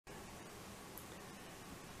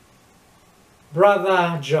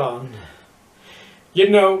Brother John, you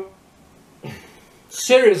know,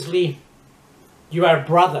 seriously, you are a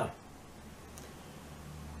brother.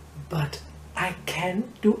 But I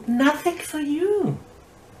can do nothing for you.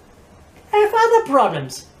 I have other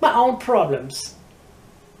problems, my own problems.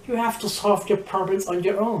 You have to solve your problems on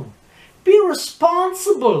your own. Be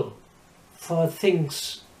responsible for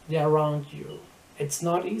things that are around you. It's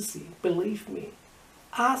not easy, believe me.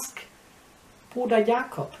 Ask Bruder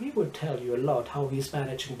Jakob, he will tell you a lot how he's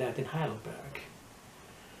managing that in Heidelberg.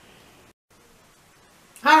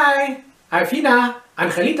 Hi, Alfina,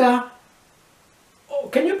 Angelita. Oh,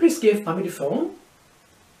 can you please give Mommy the phone?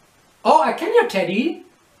 Oh, I can hear Teddy.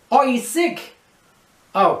 Oh, he's sick.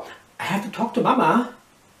 Oh, I have to talk to Mama.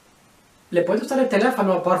 ¿Le puedo usar el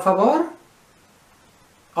teléfono, por favor?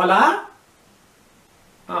 Hola?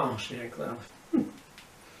 Oh, she hangs up.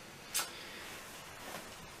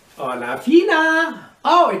 Hola, Fina!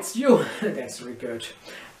 Oh, it's you! That's really good.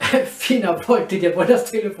 Fina wollte dir wohl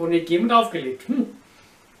das Telefon nicht geben und aufgelegt.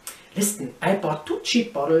 Listen, I bought 2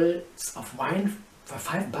 cheap bottles of wine for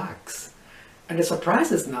 $5. And the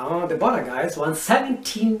surprise is now, the bottle guys want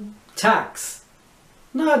 17 tax.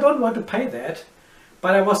 No, I don't want to pay that.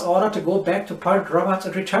 But I was ordered to go back to Point Roberts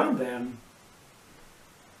and return them.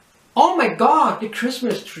 Oh my god, the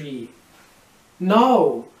Christmas tree!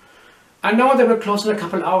 No! I know they will close in a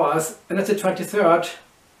couple hours, and it's the 23rd,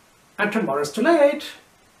 and tomorrow's too late.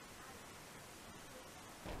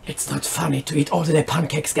 It's not funny to eat all the day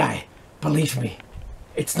pancakes, guy. Believe me,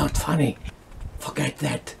 it's not funny. Forget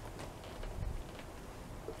that.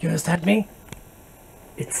 You understand me?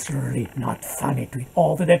 It's really not funny to eat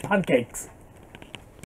all the day pancakes.